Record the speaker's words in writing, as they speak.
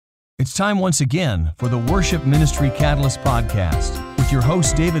It's time once again for the Worship Ministry Catalyst podcast with your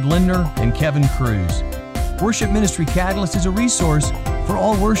hosts David Lindner and Kevin Cruz. Worship Ministry Catalyst is a resource for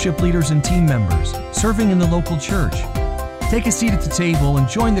all worship leaders and team members serving in the local church. Take a seat at the table and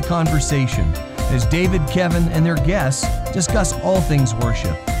join the conversation as David, Kevin, and their guests discuss all things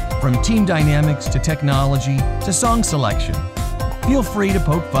worship, from team dynamics to technology to song selection. Feel free to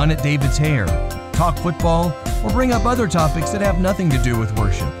poke fun at David's hair, talk football, or bring up other topics that have nothing to do with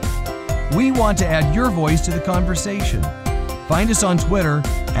worship. We want to add your voice to the conversation. Find us on Twitter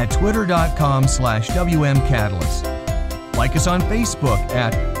at twitter.com/WMCatalyst. Like us on Facebook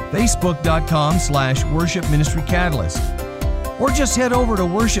at facebook.com/Worship Ministry Catalyst. Or just head over to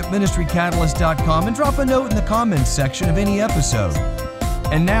worshipministrycatalyst.com and drop a note in the comments section of any episode.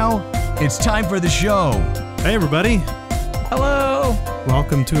 And now, it's time for the show. Hey, everybody. Hello.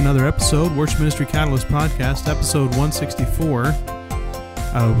 Welcome to another episode, Worship Ministry Catalyst Podcast, episode 164.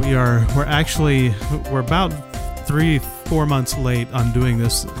 We're about 3-4 months late on doing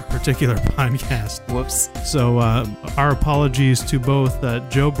this particular podcast. Whoops. So our apologies to both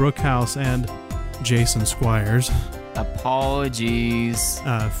Joe Brookhouse and Jason Squires. Apologies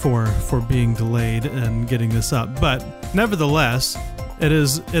for being delayed and getting this up. But nevertheless,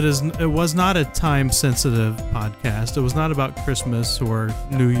 it was not a time-sensitive podcast. It was not about Christmas or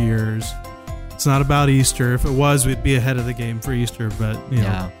New Year's. It's not about Easter. If it was, we'd be ahead of the game for Easter, but, you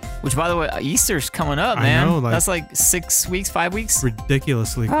know. Which, by the way, Easter's coming up, man. I know, that's like 6 weeks, 5 weeks?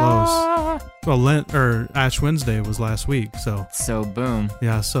 Ridiculously close. Well, Ash Wednesday was last week, so. So, boom.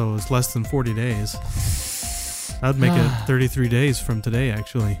 Yeah, so it's less than 40 days. That'd make it 33 days from today,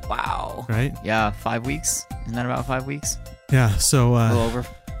 actually. Wow. Right? Yeah, 5 weeks. Isn't that about 5 weeks? Yeah, so. A little over.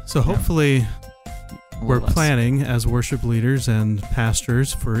 So hopefully we're less. planning as worship leaders and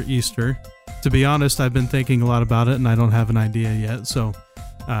pastors for Easter. To be honest, I've been thinking a lot about it, and I don't have an idea yet, so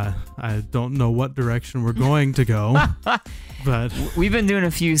I don't know what direction we're going to go. But we've been doing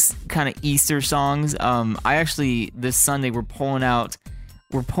a few kind of Easter songs. I actually, this Sunday, we're pulling out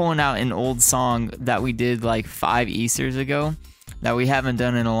an old song that we did like 5 Easters ago that we haven't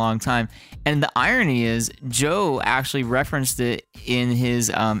done in a long time. And the irony is, Joe actually referenced it in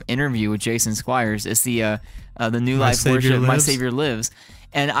his interview with Jason Squires. It's the New Life Worship, My Savior Lives.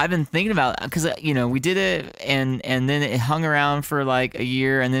 And I've been thinking about it because, we did it and then it hung around for like a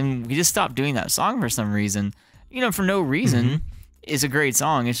year and then we just stopped doing that song for some reason. For no reason. Mm-hmm. It's a great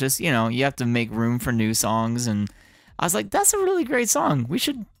song. It's just, you have to make room for new songs. And I was like, that's a really great song. We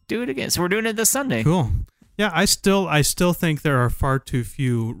should do it again. So we're doing it this Sunday. Cool. Yeah, I still think there are far too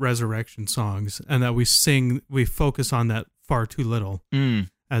few resurrection songs and that we focus on that far too little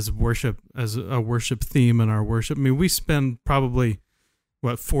as a worship theme in our worship. I mean, we spend probably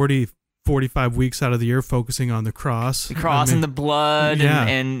 45 weeks out of the year focusing on the cross. And the blood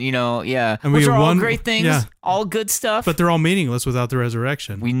and And which are all great things, all good stuff. But they're all meaningless without the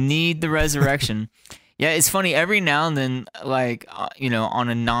resurrection. We need the resurrection. Yeah, it's funny. Every now and then, like, on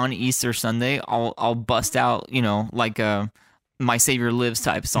a non-Easter Sunday, I'll bust out, like a My Savior Lives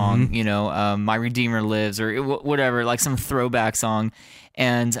type song, mm-hmm. My Redeemer Lives or whatever, like some throwback song.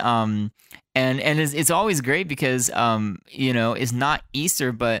 And it's always great because, it's not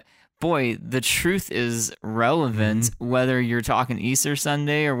Easter, but boy, the truth is relevant, mm-hmm. whether you're talking Easter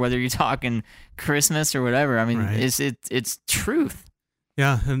Sunday or whether you're talking Christmas or whatever. I mean, right. it's truth.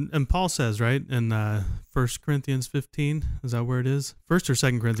 Yeah, and Paul says, right, in 1 Corinthians 15, is that where it is? 1 or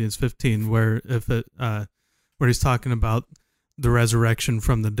 2 Corinthians 15, where he's talking about the resurrection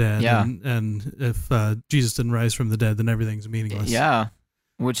from the dead, and if Jesus didn't rise from the dead, then everything's meaningless. Yeah,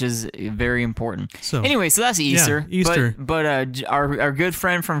 which is very important. So anyway, so that's Easter. Yeah, Easter. But our good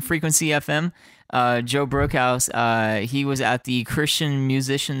friend from Frequency FM, Joe Brookhouse, he was at the Christian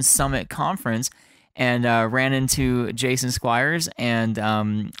Musicians Summit Conference, and ran into Jason Squires, and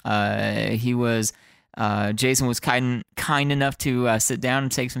Jason was kind enough to sit down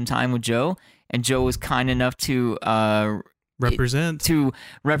and take some time with Joe, and Joe was kind enough to represent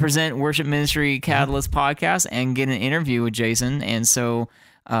Worship Ministry Catalyst podcast and get an interview with Jason. And so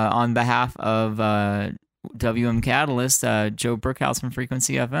on behalf of WM Catalyst, Joe Brookhouse from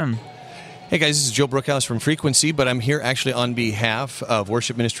Frequency FM. Hey guys, this is Joe Brookhouse from Frequency, but I'm here actually on behalf of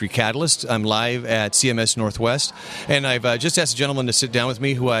Worship Ministry Catalyst. I'm live at CMS Northwest, and I've just asked a gentleman to sit down with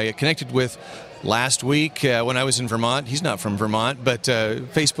me who I connected with last week when I was in Vermont. He's not from Vermont, but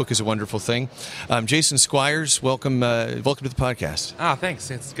Facebook is a wonderful thing. Jason Squires, welcome to the podcast. Thanks.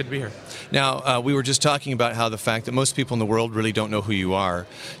 It's good to be here. Now, we were just talking about how the fact that most people in the world really don't know who you are.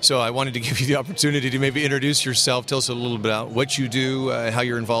 So I wanted to give you the opportunity to maybe introduce yourself, tell us a little bit about what you do, how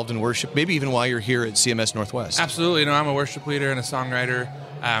you're involved in worship, maybe even why you're here at CMS Northwest. Absolutely. I'm a worship leader and a songwriter.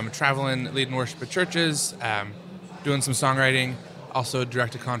 Traveling, leading worship at churches, doing some songwriting. Also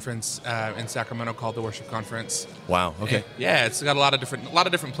direct a conference in Sacramento called the Worship Conference. Wow. Okay. And, it's got a lot of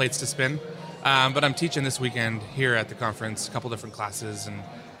different plates to spin. But I'm teaching this weekend here at the conference, a couple different classes,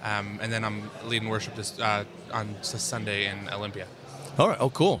 and then I'm leading worship on Sunday in Olympia. All right. Oh,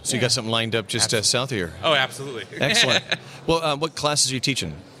 cool. So you got something lined up just south of here. Oh, absolutely. Excellent. Well, what classes are you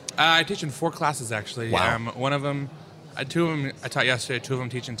teaching? I teach in 4 classes actually. Wow. One of them. 2 of them I taught yesterday, 2 of them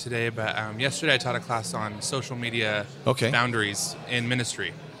teaching today, but yesterday I taught a class on social media boundaries in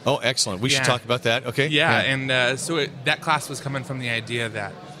ministry. Oh, excellent. We should talk about that, okay? Yeah. And that class was coming from the idea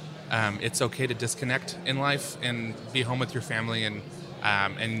that it's okay to disconnect in life and be home with your family, and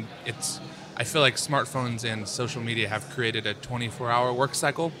I feel like smartphones and social media have created a 24-hour work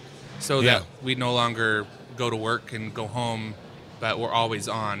cycle so that we no longer go to work and go home, but we're always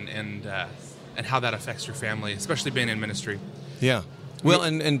on, and how that affects your family, especially being in ministry. Yeah. Well,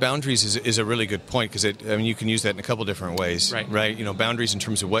 and boundaries is a really good point, because you can use that in a couple different ways, right? Boundaries in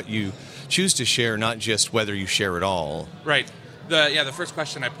terms of what you choose to share, not just whether you share at all. Right. The first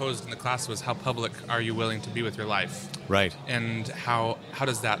question I posed in the class was, how public are you willing to be with your life? Right. And how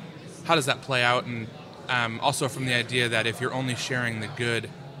does that play out? And also from the idea that if you're only sharing the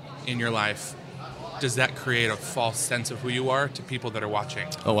good in your life, does that create a false sense of who you are to people that are watching?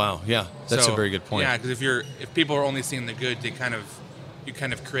 Oh wow, yeah, that's a very good point. Yeah, because if people are only seeing the good, you kind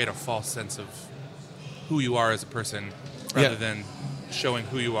of create a false sense of who you are as a person, rather than showing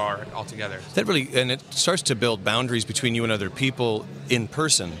who you are altogether. That really, and it starts to build boundaries between you and other people in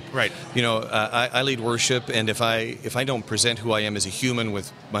person. Right. I lead worship, and if I don't present who I am as a human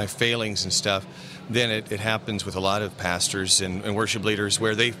with my failings and stuff, then it happens with a lot of pastors and worship leaders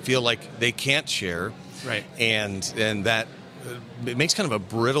where they feel like they can't share. Right. And that it makes kind of a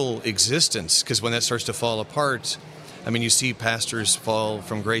brittle existence, because when that starts to fall apart, you see pastors fall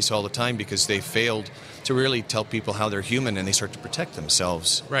from grace all the time because they failed to really tell people how they're human, and they start to protect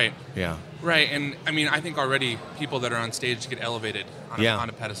themselves. Right. Yeah. Right. And I think already people that are on stage get elevated on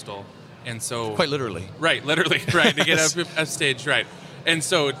a pedestal. And so quite literally. Right, literally. Right. To get a stage, right. And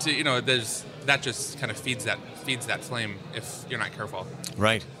so that just kind of feeds that flame if you're not careful.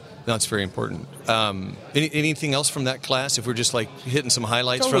 Right. No, it's very important. Anything else from that class? If we're just like hitting some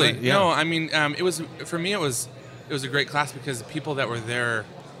highlights from it? Yeah. No, it was, for me, it was a great class because the people that were there,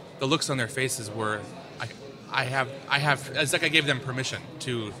 the looks on their faces were, I have. It's like I gave them permission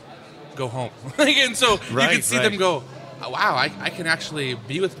to go home, and so you could see them go, wow, I can actually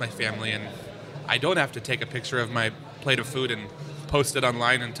be with my family, and I don't have to take a picture of my plate of food and post it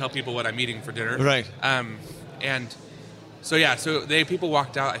online and tell people what I'm eating for dinner. Right. And so people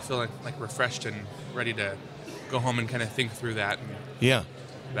walked out, I feel like refreshed and ready to go home and kind of think through that.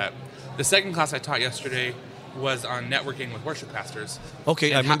 But the second class I taught yesterday was on networking with worship pastors.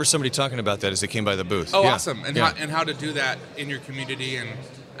 Okay, I remember somebody talking about that as they came by the booth. Oh, yeah. Awesome. And how to do that in your community, and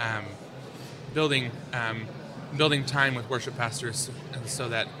building time with worship pastors, and so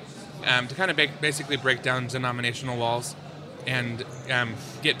that to kind of basically break down denominational walls and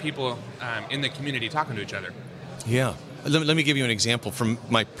get people in the community talking to each other. Yeah. Let me give you an example from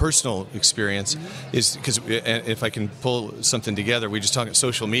my personal experience. Is because if I can pull something together, we just talk about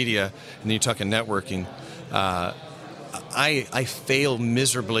social media, and then you talk about networking. I fail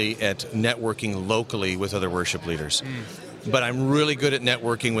miserably at networking locally with other worship leaders. But I'm really good at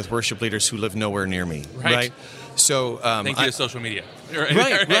networking with worship leaders who live nowhere near me. Right? So thank you to social media.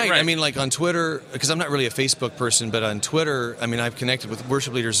 Right. Like on Twitter, because I'm not really a Facebook person, but on Twitter, I've connected with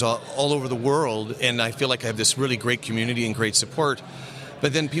worship leaders all over the world, and I feel like I have this really great community and great support.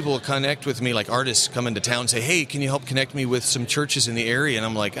 But then people will connect with me, like artists come into town and say, hey, can you help connect me with some churches in the area? And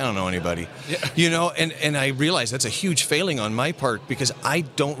I'm like, I don't know anybody. Yeah. And I realize that's a huge failing on my part, because I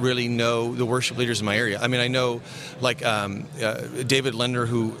don't really know the worship leaders in my area. I know like David Lindner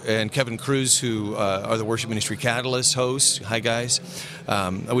and Kevin Cruz, who are the Worship Ministry Catalyst hosts. Hi, guys.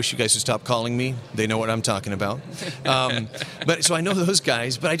 I wish you guys would stop calling me. They know what I'm talking about. But so I know those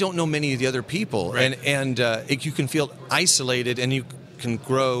guys, but I don't know many of the other people. Right. And you can feel isolated, and you can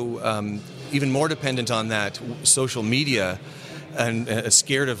grow even more dependent on that social media, and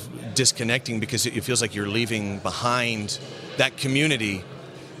scared of disconnecting because it feels like you're leaving behind that community,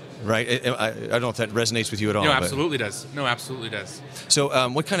 right? I don't know if that resonates with you at all. No, absolutely does. No, absolutely does. So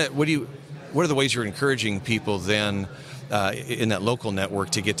what do you what are the ways you're encouraging people then in that local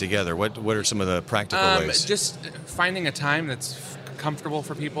network to get together? What are some of the practical ways? Just finding a time that's comfortable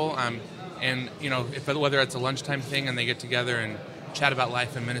for people, and whether it's a lunchtime thing and they get together and chat about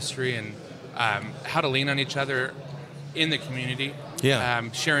life and ministry and how to lean on each other in the community,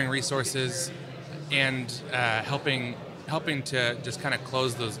 sharing resources and helping to just kind of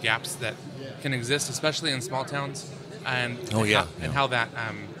close those gaps that can exist, especially in small towns, and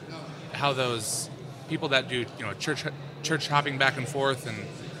how those people that do church hopping back and forth, and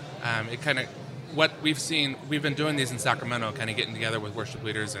it kind of what we've seen. We've been doing these in Sacramento, kind of getting together with worship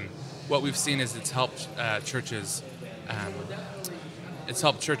leaders, and what we've seen is it's helped churches. It's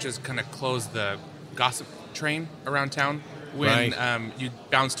helped churches kind of close the gossip train around town when you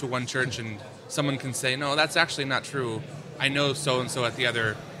bounce to one church and someone can say, no, that's actually not true. I know so-and-so at the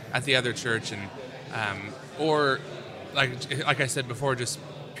other church, and or like I said before, just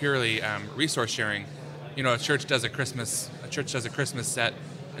purely resource sharing. A church does a Christmas set,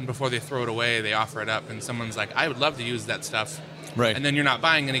 and before they throw it away, they offer it up, and someone's like, I would love to use that stuff. Right. And then you're not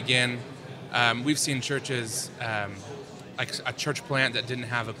buying it again. We've seen churches, like a church plant that didn't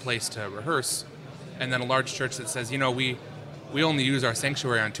have a place to rehearse, and then a large church that says, we only use our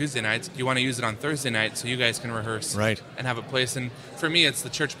sanctuary on Tuesday nights. Do you want to use it on Thursday night so you guys can rehearse and have a place? And for me, it's the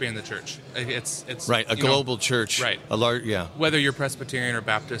church being the church. It's right, a global church. Right. A large, Whether you're Presbyterian or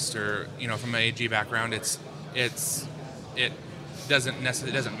Baptist or, from an AG background, it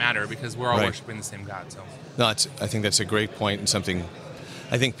doesn't matter because we're all worshiping the same God. So. No, I think that's a great point and something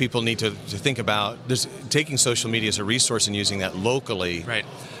I think people need to think about. There's taking social media as a resource and using that locally. Right.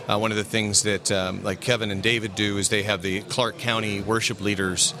 One of the things that like Kevin and David do is they have the Clark County Worship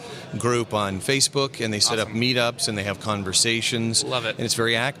Leaders group on Facebook, and they set up meetups and they have conversations. Love it. And it's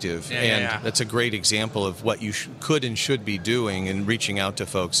very active. That's a great example of what you could and should be doing and reaching out to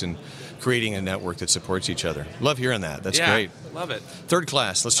folks and creating a network that supports each other. Love hearing that. That's great. Love it. Third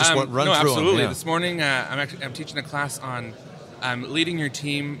class. Let's just run through them. Absolutely. This morning I'm teaching a class on leading your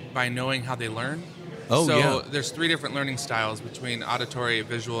team by knowing how they learn. There's 3 different learning styles between auditory,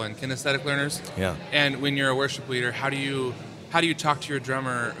 visual, and kinesthetic learners. Yeah. And when you're a worship leader, how do you talk to your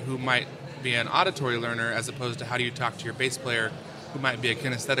drummer who might be an auditory learner as opposed to how do you talk to your bass player who might be a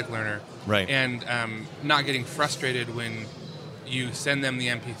kinesthetic learner? Right. And not getting frustrated when you send them the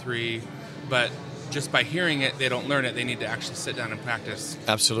MP3, but just by hearing it, they don't learn it. They need to actually sit down and practice.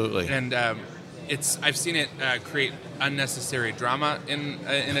 Absolutely. And I've seen it create unnecessary drama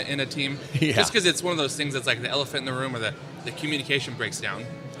in a team, just because it's one of those things that's like the elephant in the room, or the communication breaks down,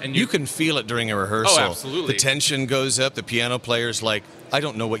 and you can feel it during a rehearsal. Oh, absolutely. The tension goes up. The piano player's like, I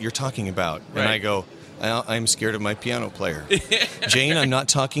don't know what you're talking about, and I go, I'm scared of my piano player. Jane, I'm not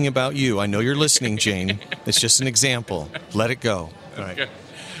talking about you. I know you're listening, Jane. It's just an example. Let it go. All right.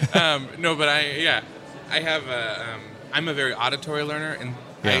 No, but I have I'm a very auditory learner, and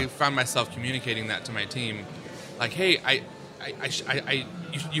I found myself communicating that to my team, like, "Hey,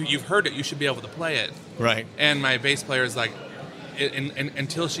 you've heard it. You should be able to play it." Right. And my bass player is like,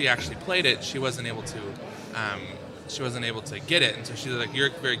 until she actually played it, she wasn't able to get it, and so she's like, "You're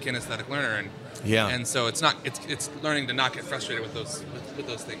a very kinesthetic learner," and so it's learning to not get frustrated with those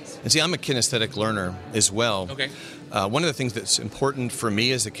things. And see, I'm a kinesthetic learner as well. Okay. One of the things that's important for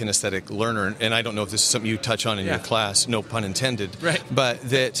me as a kinesthetic learner, and I don't know if this is something you touch on in your class, no pun intended, right? But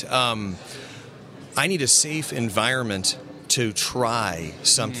that I need a safe environment to try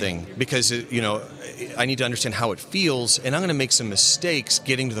something because I need to understand how it feels, and I'm going to make some mistakes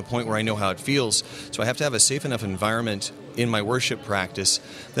getting to the point where I know how it feels. So I have to have a safe enough environment in my worship practice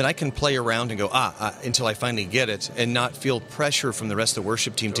that I can play around and go until I finally get it, and not feel pressure from the rest of the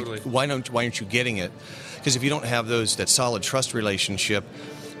worship team. Totally. Why aren't you getting it? Because if you don't have that solid trust relationship,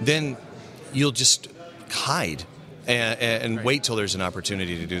 then you'll just hide and wait till there's an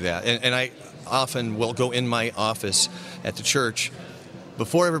opportunity to do that. And I often will go in my office at the church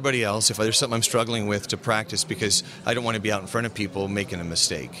before everybody else if there's something I'm struggling with to practice, because I don't want to be out in front of people making a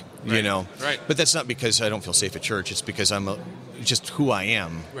mistake, Right. But that's not because I don't feel safe at church. It's because I'm just who I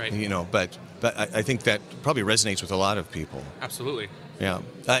am, right. But I think that probably resonates with a lot of people. Absolutely. Yeah.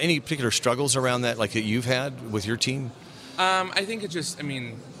 Any particular struggles around that, like that you've had with your team? I think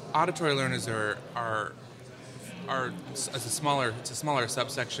auditory learners are a smaller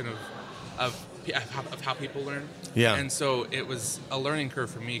subsection of how people learn. Yeah. And so it was a learning curve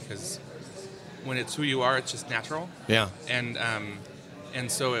for me, because when it's who you are, it's just natural. Yeah. And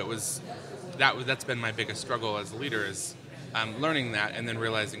so it was that's been my biggest struggle as a leader, is learning that and then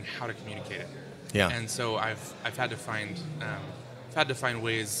realizing how to communicate it. Yeah. And so I've had to find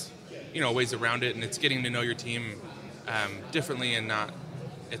ways around it, and it's getting to know your team differently and not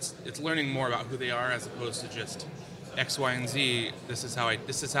it's learning more about who they are as opposed to just X, Y, and Z. This is how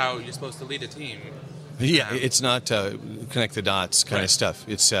you're supposed to lead a team. Yeah, it's not connect the dots kind Right. of stuff.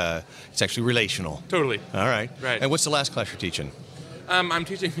 It's actually relational. Totally. All right. Right. And what's the last class you're teaching? I'm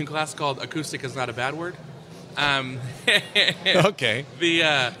teaching a class called Acoustic is Not a Bad Word. Okay.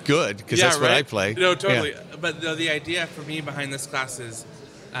 Good, because that's what I play. No, totally. Yeah. But the idea for me behind this class is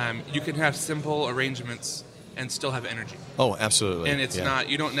you can have simple arrangements and still have energy. Oh, absolutely. And it's Yeah. not,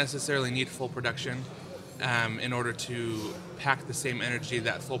 you don't necessarily need full production in order to pack the same energy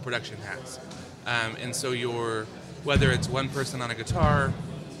that full production has. And so whether it's one person on a guitar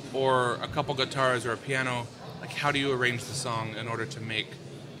or a couple guitars or a piano, like how do you arrange the song in order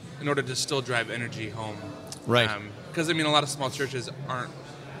to still drive energy home? Right. Because a lot of small churches aren't.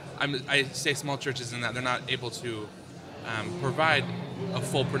 I say small churches in that they're not able to provide a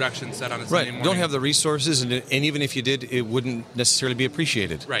full production set on a Sunday Right. morning. Don't have the resources, and even if you did, it wouldn't necessarily be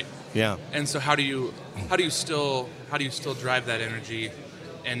appreciated. Right. Yeah. And so how do you still drive that energy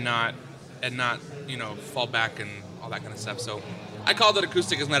and not fall back and all that kind of stuff. So I called it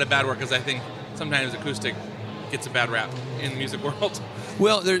acoustic is not a bad word because I think sometimes acoustic gets a bad rap in the music world.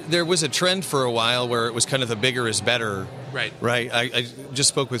 Well, there was a trend for a while where it was kind of the bigger is better. Right. Right. I just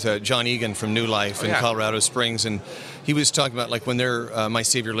spoke with John Egan from New Life in Colorado Springs, and he was talking about like when their My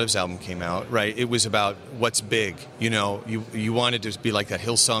Savior Lives album came out. Right. It was about what's big. You wanted to be like that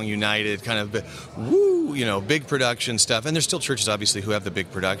Hillsong United kind of big production stuff. And there's still churches obviously who have the big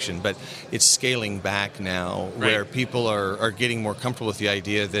production, but it's scaling back now where people are getting more comfortable with the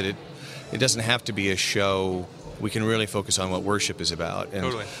idea that it doesn't have to be a show. We can really focus on what worship is about. And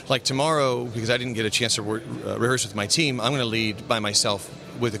totally. Like tomorrow, because I didn't get a chance to rehearse with my team, I'm going to lead by myself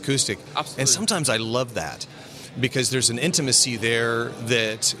with acoustic. Absolutely. And sometimes I love that because there's an intimacy there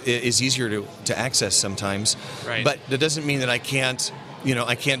that is easier to access sometimes. Right. But that doesn't mean that I can't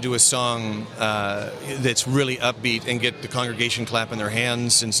do a song that's really upbeat and get the congregation clapping their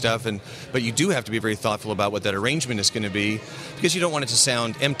hands and stuff. But you do have to be very thoughtful about what that arrangement is going to be because you don't want it to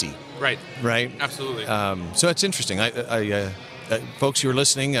sound empty. Right. Right. Absolutely. So it's interesting. Folks who are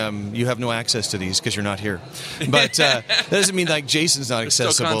listening, you have no access to these because you're not here. But that doesn't mean like Jason's not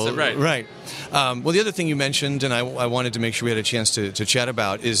accessible. Still constant, right. Well, the other thing you mentioned, and I wanted to make sure we had a chance to chat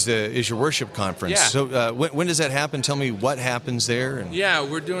about, is your worship conference. Yeah. So when does that happen? Tell me what happens there. And Yeah,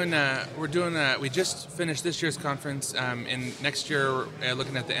 we're doing. We just finished this year's conference, and next year we're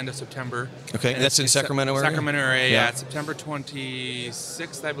looking at the end of September. Okay, and that's in Sacramento area. Sacramento area, Yeah. yeah. September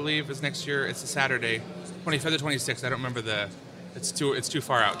 26th, I believe, is next year. It's a Saturday, 25th or 26th. I don't remember the. It's too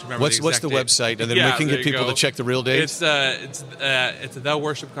far out to remember. What's the date. website, and then Yeah, we can there get you people go. to check the real dates. It's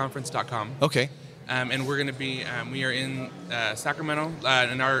theworshipconference.com. Okay. And we're going to be. We are in Sacramento,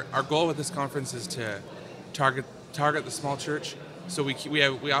 and our goal with this conference is to target the small church. So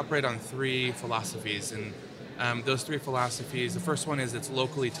we operate on 3 philosophies, and those 3 philosophies. The first one is it's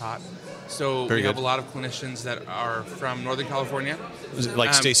locally taught. So Very we have good. a lot of clinicians that are from Northern California. Is it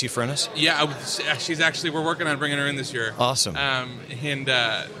like Stacey Frennis? Yeah, we're working on bringing her in this year. Awesome. Wait,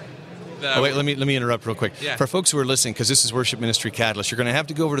 let me interrupt real quick. Yeah. For folks who are listening, because this is Worship Ministry Catalyst, you're going to have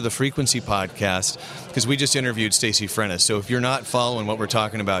to go over to the Frequency podcast because we just interviewed Stacey Frennis. So if you're not following what we're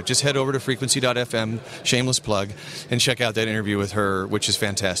talking about, just head over to frequency.fm, shameless plug, and check out that interview with her, which is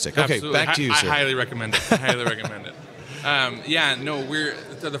fantastic. Okay, Absolutely. back to you, I sir. highly recommend it.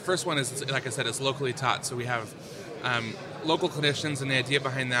 The first one is, like I said, it's locally taught. So we have local clinicians, and the idea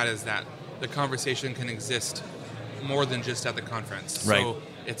behind that is that the conversation can exist more than just at the conference. Right. So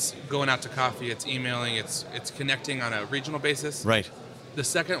it's going out to coffee, it's emailing, it's connecting on a regional basis. Right. The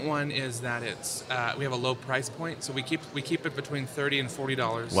second one is that we have a low price point, so we keep it between $30 and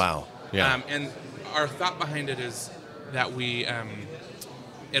 $40. Wow. Yeah. And our thought behind it is that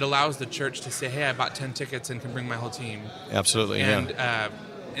it allows the church to say, "Hey, I bought 10 tickets and can bring my whole team." Absolutely. And yeah.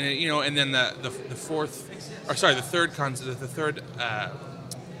 and then the third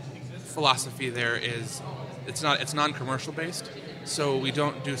philosophy there is it's non-commercial based, so we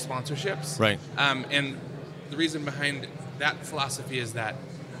don't do sponsorships. Right. And the reason behind that philosophy is that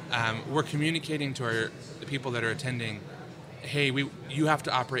we're communicating to the people that are attending, hey, you have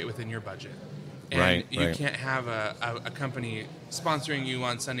to operate within your budget. And you can't have a company sponsoring you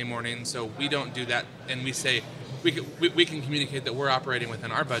on Sunday morning, so we don't do that. And we say we can communicate that we're operating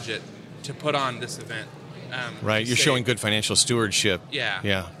within our budget to put on this event. Right, you're showing good financial stewardship. Yeah.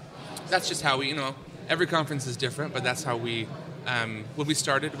 Yeah. That's just how every conference is different, but that's how we, when we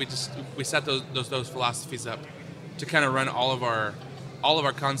started, we set those philosophies up to kind of run all of our all of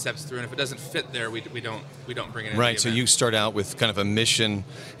our concepts through, and if it doesn't fit there, we don't bring it in. Right. So you start out with kind of a mission,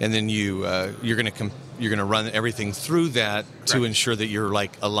 and then you're going to run everything through that to Correct. ensure that you're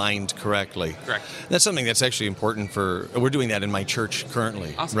like aligned correctly. Correct. That's something that's actually important we're doing that in my church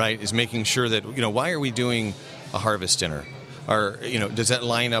currently. Awesome. Right? Is making sure that why are we doing a harvest dinner? Or does that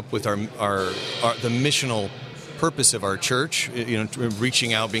line up with our the missional purpose of our church?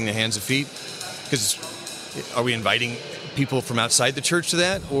 Reaching out, being the hands and feet. Because are we inviting people from outside the church to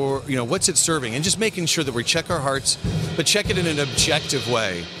that, or what's it serving? And just making sure that we check our hearts, but check it in an objective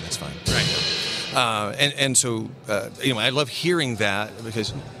way. That's fine. Right. And so I love hearing that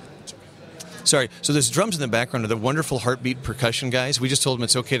because. Sorry. So there's drums in the background of the wonderful Heartbeat percussion guys. We just told them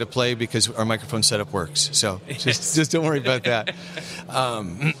it's okay to play because our microphone setup works. So just don't worry about that.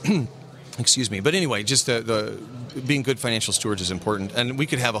 Excuse me. But anyway, just the being good financial stewards is important, and we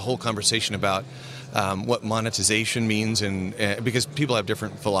could have a whole conversation about what monetization means, and because people have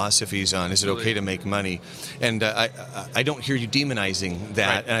different philosophies on is it okay to make money, and I don't hear you demonizing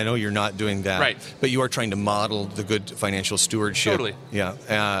that, Right. and I know you're not doing that, Right. but you are trying to model the good financial stewardship. Totally. Yeah.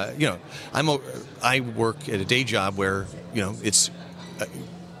 I work at a day job where it's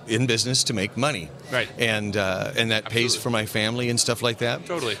in business to make money, Right. and that pays Absolutely. for my family and stuff like that.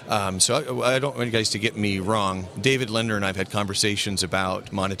 Totally. So I don't want you guys to get me wrong. David Linder and I have had conversations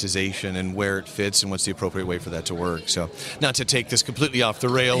about monetization and where it fits and what's the appropriate way for that to work. So not to take this completely off the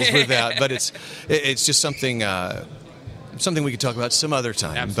rails with that, but it's just something we could talk about some other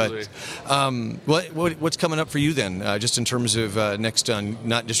time. Absolutely. But what's coming up for you then? Just in terms of next on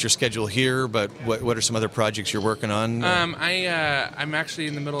not just your schedule here, but what are some other projects you're working on? I'm actually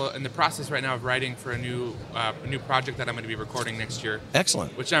in the process right now of writing for a new project that I'm going to be recording next year.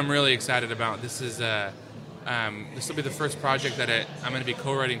 Excellent. Which I'm really excited about. This is this will be the first project that I'm going to be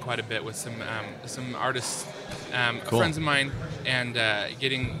co-writing quite a bit with some artists, Cool. friends of mine, and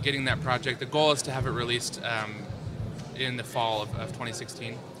getting that project. The goal is to have it released in the fall of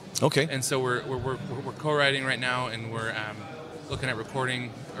 2016. Okay. And so we're co-writing right now, and we're looking at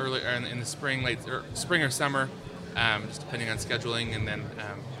recording early in the spring, spring or summer, just depending on scheduling, and then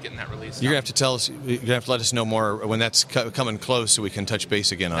getting that released. You're going to have to you're going to have to let us know more when that's coming close so we can touch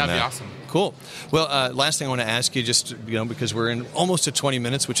base again on that. That'd be awesome. Cool. Well, last thing I want to ask you, just because we're in almost at 20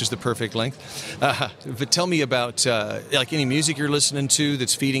 minutes, which is the perfect length, but tell me about like any music you're listening to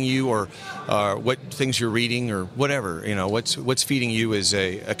that's feeding you, or what things you're reading, or whatever. What's feeding you as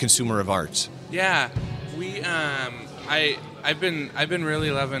a consumer of arts. Yeah, I've been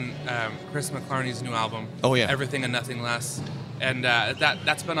really loving Chris McClarney's new album. Oh, yeah. Everything and Nothing Less, and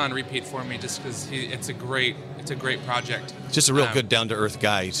that's been on repeat for me just because it's a great project. Just a real good down to earth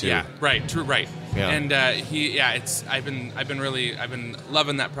guy too. Yeah, right, true, right. Yeah. And I've been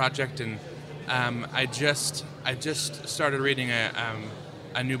loving that project, and I just started reading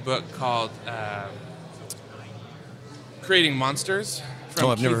a new book called Creating Monsters. From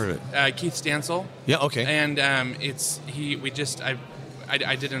I've never heard of it. Keith Stansel. Yeah. Okay. And I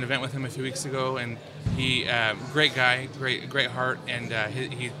did an event with him a few weeks ago, and he great guy, great heart, and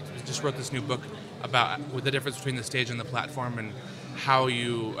he just wrote this new book about the difference between the stage and the platform, and how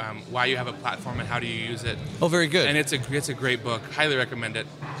you why you have a platform and how do you use it. Oh, very good. And it's a great book. Highly recommend it.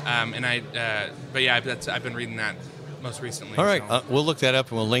 I've been reading that most recently. All right, so. we'll look that up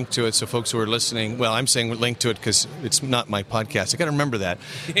and we'll link to it so folks who are listening. Well, I'm saying link to it because it's not my podcast. I got to remember that.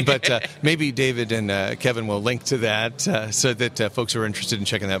 But maybe David and Kevin will link to that so that folks who are interested in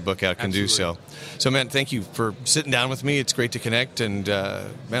checking that book out can do so. So, man, thank you for sitting down with me. It's great to connect, and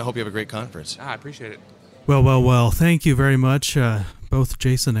man, I hope you have a great conference. I appreciate it. Well. Thank you very much, both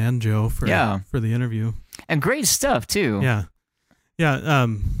Jason and Joe, for the interview. And great stuff too. Yeah.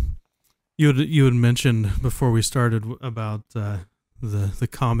 You had mentioned before we started about the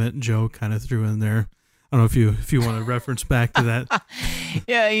comment Joe kind of threw in there. I don't know if you want to reference back to that.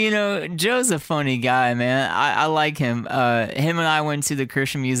 Yeah, Joe's a funny guy, man. I like him. Him and I went to the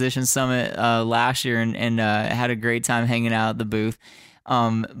Christian Musician Summit last year and had a great time hanging out at the booth.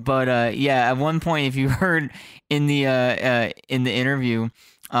 But at one point, if you heard in the interview,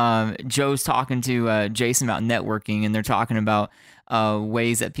 Joe's talking to Jason about networking, and they're talking about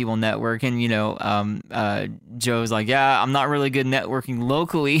ways that people network, and Joe's like, yeah, I'm not really good networking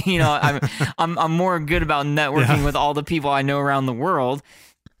locally. I'm more good about networking with all the people I know around the world.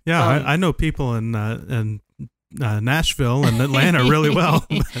 Yeah, I know people in Nashville and Atlanta really well.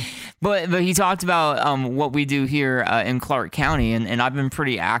 But he talked about what we do here in Clark County, and I've been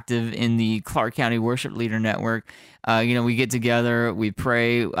pretty active in the Clark County Worship Leader Network. We get together, we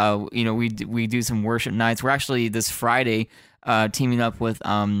pray, we do some worship nights. We're actually this Friday teaming up with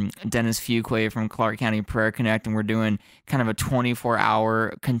Dennis Fuquay from Clark County Prayer Connect, and we're doing kind of a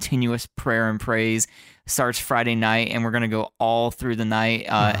 24-hour continuous prayer and praise. Starts Friday night, and we're going to go all through the night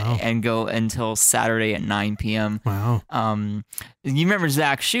and go until Saturday at 9 p.m. Wow. You remember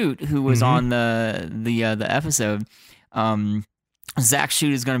Zach Shute, who was on the episode. Zach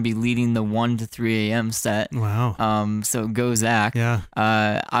Shute is going to be leading the 1 to 3 a.m. set. Wow. So go Zach. Yeah.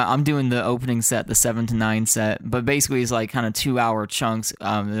 I'm doing the opening set, the 7 to 9 set, but basically it's like kind of 2-hour chunks.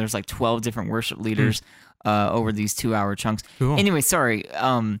 There's like 12 different worship leaders over these 2-hour chunks. Cool. Anyway, sorry.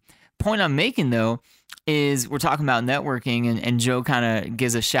 Point I'm making though is we're talking about networking, and Joe kind of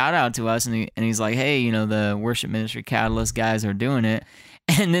gives a shout out to us, and he's like, hey, the Worship Ministry Catalyst guys are doing it.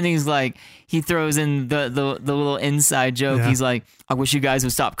 And then he's like, he throws in the little inside joke. Yeah. He's like, I wish you guys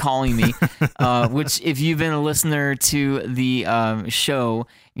would stop calling me. Which, if you've been a listener to the show,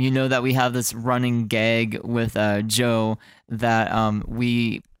 you know that we have this running gag with Joe that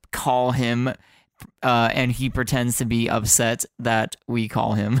we call him, and he pretends to be upset that we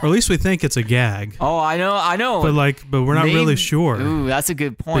call him. Or at least we think it's a gag. Oh, I know. But we're not really sure. Ooh, that's a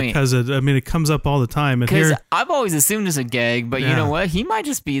good point. Because it comes up all the time. Because I've always assumed it's a gag, but you know what? He might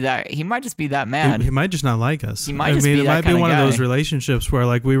just be that mad. He might just not like us. He might just be that it might be kinda one guy. of those relationships where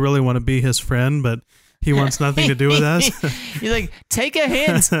like we really want to be his friend, but he wants nothing to do with us. He's like, take a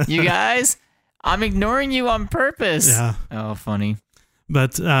hint, you guys. I'm ignoring you on purpose. Yeah. Oh, funny.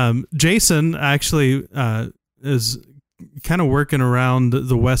 But Jason actually is kind of working around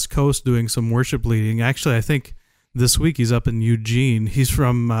the West Coast doing some worship leading. Actually, I think this week he's up in Eugene. He's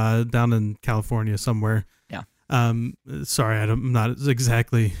from down in California somewhere. Yeah. Sorry, I'm not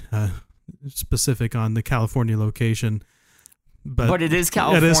exactly specific on the California location. But it is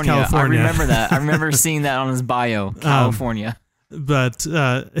California. It is California. I remember that. I remember seeing that on his bio, California. But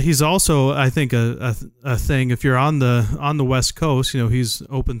he's also, I think, a thing. If you're on the West Coast, he's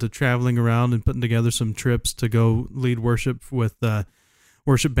open to traveling around and putting together some trips to go lead worship with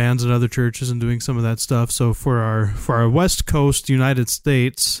worship bands at other churches and doing some of that stuff. So for our West Coast United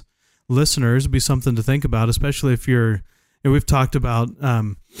States listeners, it'd be something to think about, especially if you're. We've talked about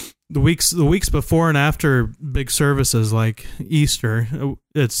the weeks before and after big services like Easter.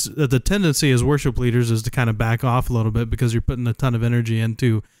 It's the tendency as worship leaders is to kind of back off a little bit because you're putting a ton of energy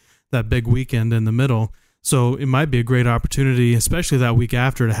into that big weekend in the middle. So it might be a great opportunity, especially that week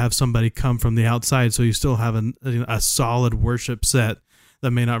after, to have somebody come from the outside, so you still have a solid worship set that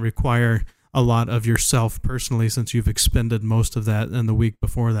may not require a lot of yourself personally, since you've expended most of that in the week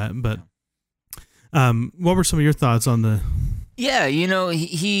before that. But what were some of your thoughts on the? Yeah,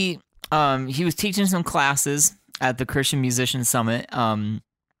 he was teaching some classes at the Christian Musician Summit, and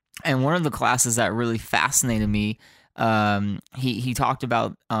one of the classes that really fascinated me, he talked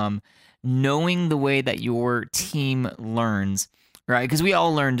about knowing the way that your team learns, right? Because we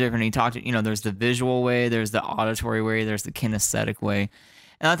all learn different. He talked, there's the visual way, there's the auditory way, there's the kinesthetic way,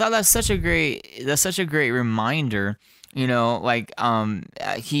 and I thought that's such a great reminder. Jason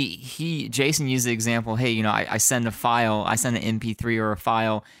used the example, hey, I send a file, I send an MP3 or a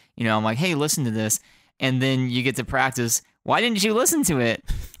file, I'm like, hey, listen to this. And then you get to practice, why didn't you listen to it?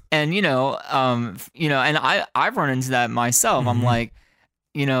 And, and I've run into that myself. I'm like,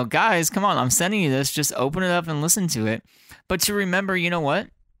 guys, come on, I'm sending you this, just open it up and listen to it. But to remember, you know what?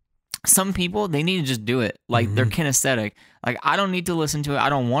 Some people, they need to just do it. Like, they're kinesthetic. Like, I don't need to listen to it. I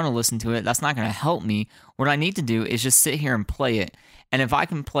don't want to listen to it. That's not going to help me. What I need to do is just sit here and play it. And if I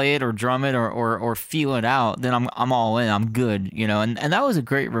can play it or drum it or feel it out, then I'm all in. I'm good, And that was a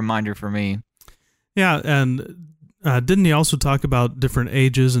great reminder for me. Yeah, and didn't he also talk about different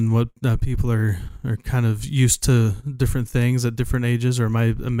ages and what people are kind of used to different things at different ages? Or am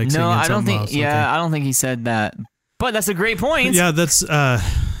I mixing? No, in I don't think. else? Yeah, Okay. I don't think he said that. But that's a great point. Yeah, that's.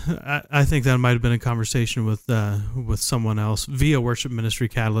 I think that might have been a conversation with someone else via Worship Ministry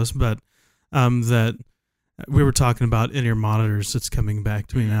Catalyst, but that we were talking about in-ear monitors. It's coming back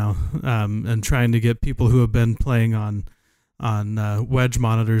to me now, and trying to get people who have been playing on wedge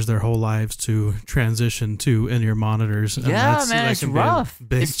monitors their whole lives to transition to in-ear monitors. And Yeah, man, that it's can rough. Be a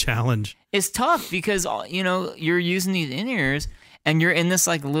big challenge. It's tough because you're using these in-ears and you're in this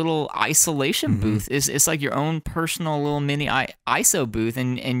like little isolation booth. It's like your own personal little mini ISO booth,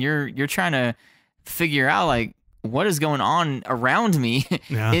 and you're trying to figure out like what is going on around me.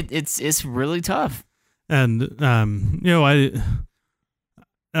 Yeah. It's really tough. And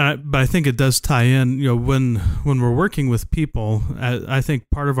but I think it does tie in. You know, when we're working with people, I think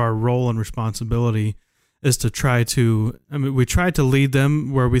part of our role and responsibility is to try to. I mean, we try to lead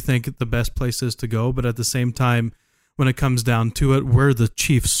them where we think the best place is to go, but at the same time, when it comes down to it, we're the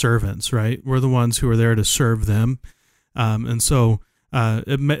chief servants, right? We're the ones who are there to serve them, and so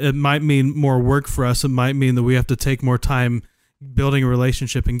it might mean more work for us. It might mean that we have to take more time building a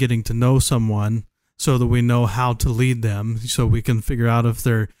relationship and getting to know someone, so that we know how to lead them, so we can figure out if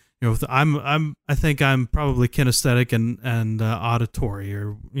they're, you know, I think I'm probably kinesthetic and auditory,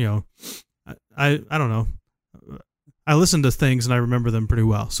 or, you know, I don't know. I listen to things and I remember them pretty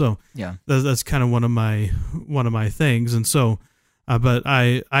well. So yeah, that's kind of one of my things. And so, but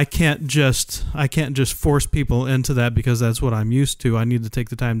I can't just force people into that because that's what I'm used to. I need to take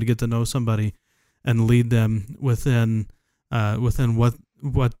the time to get to know somebody and lead them within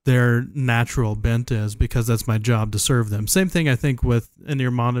what their natural bent is, because that's my job to serve them. Same thing, I think, with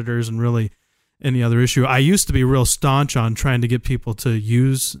in-ear monitors and really any other issue. I used to be real staunch on trying to get people to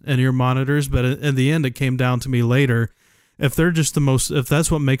use in-ear monitors, but in the end, it came down to me later. If they're just if that's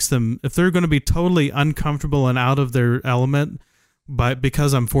what makes them, if they're going to be totally uncomfortable and out of their element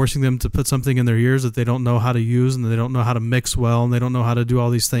because I'm forcing them to put something in their ears that they don't know how to use, and they don't know how to mix well, and they don't know how to do all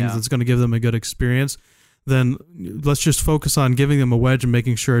these things that's going to give them a good experience, then let's just focus on giving them a wedge and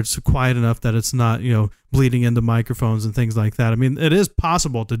making sure it's quiet enough that it's not, you know, bleeding into microphones and things like that. I mean, it is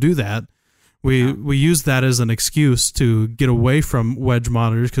possible to do that. We use that as an excuse to get away from wedge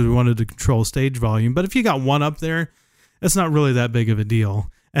monitors because we wanted to control stage volume. But if you got one up there, it's not really that big of a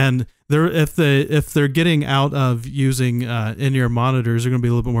deal. And if they're getting out of using in-ear monitors, they're going to be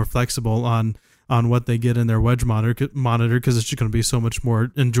a little bit more flexible on what they get in their wedge monitor because it's just going to be so much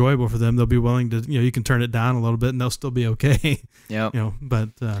more enjoyable for them. They'll be willing to, you know, you can turn it down a little bit and they'll still be okay. Yeah. You know, but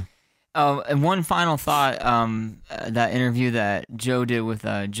and one final thought, that interview that Joe did with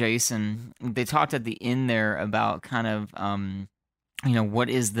Jason, they talked at the end there about kind of, you know, what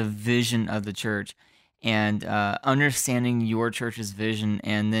is the vision of the church, and understanding your church's vision,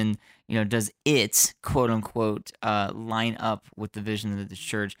 and then, you know, does it, quote unquote, line up with the vision of the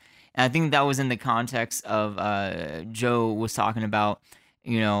church? And I think that was in the context of Joe was talking about,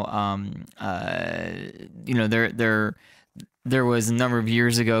 there was a number of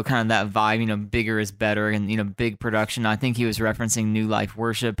years ago kind of that vibe, bigger is better, and big production. I think he was referencing New Life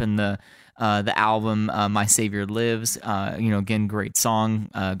Worship and the album My Savior Lives. Again, great song.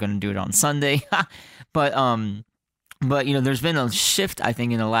 Going to do it on Sunday, but there's been a shift, I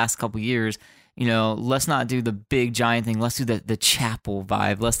think, in the last couple of years. Let's not do the big giant thing. Let's do the chapel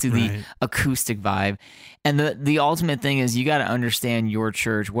vibe. Let's do the acoustic vibe. And the ultimate thing is you got to understand your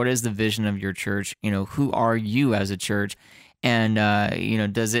church. What is the vision of your church? Who are you as a church? And,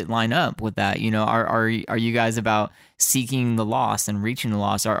 does it line up with that? Are you guys about seeking the lost and reaching the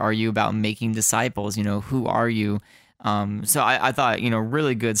lost? Are you about making disciples? Who are you? So I thought,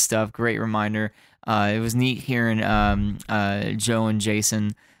 really good stuff. Great reminder. It was neat hearing Joe and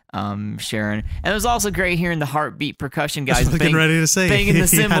Jason sharing, and it was also great hearing the Heartbeat percussion guys banging the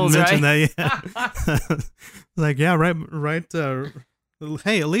cymbals, right? That, like, yeah, right.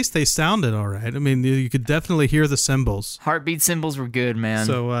 Hey, at least they sounded all right. I mean, you could definitely hear the cymbals. Heartbeat cymbals were good, man.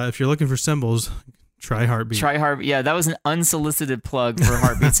 So if you're looking for cymbals, try Heartbeat. Yeah, that was an unsolicited plug for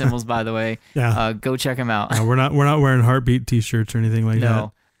Heartbeat cymbals, by the way. Yeah, go check them out. No, we're not wearing Heartbeat T-shirts or anything like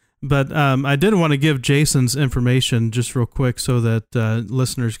that. But I did want to give Jason's information just real quick so that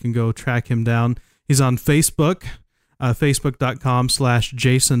listeners can go track him down. He's on Facebook,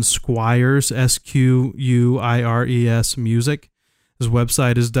 facebook.com/Jason Squires, SQUIRES music. His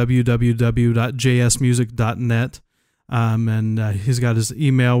website is www.jsmusic.net. And he's got his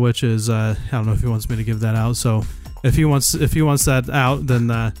email, which is I don't know if he wants me to give that out. So if he wants that out,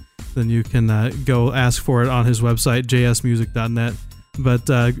 then you can go ask for it on his website, jsmusic.net. But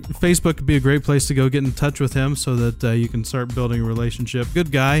Facebook would be a great place to go get in touch with him so that you can start building a relationship.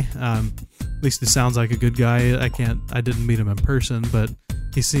 Good guy. At least he sounds like a good guy. I didn't meet him in person, but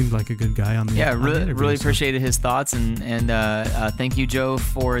he seemed like a good guy on the really appreciated his thoughts, and thank you, Joe,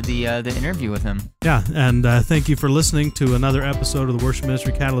 for the interview with him. Yeah, and thank you for listening to another episode of the Worship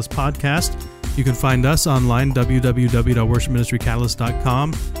Ministry Catalyst podcast. You can find us online,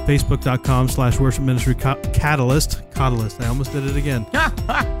 www.worshipministrycatalyst.com, facebook.com/worshipministrycatalyst. I almost did it again.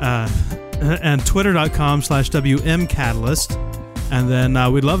 And twitter.com/WMCatalyst. And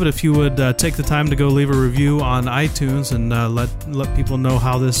then we'd love it if you would take the time to go leave a review on iTunes and let people know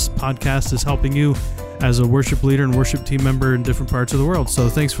how this podcast is helping you as a worship leader and worship team member in different parts of the world. So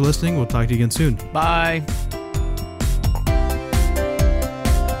thanks for listening. We'll talk to you again soon. Bye.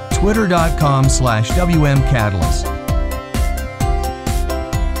 Twitter.com/WMCatalyst.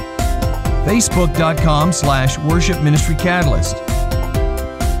 Facebook.com/Worship Ministry Catalyst.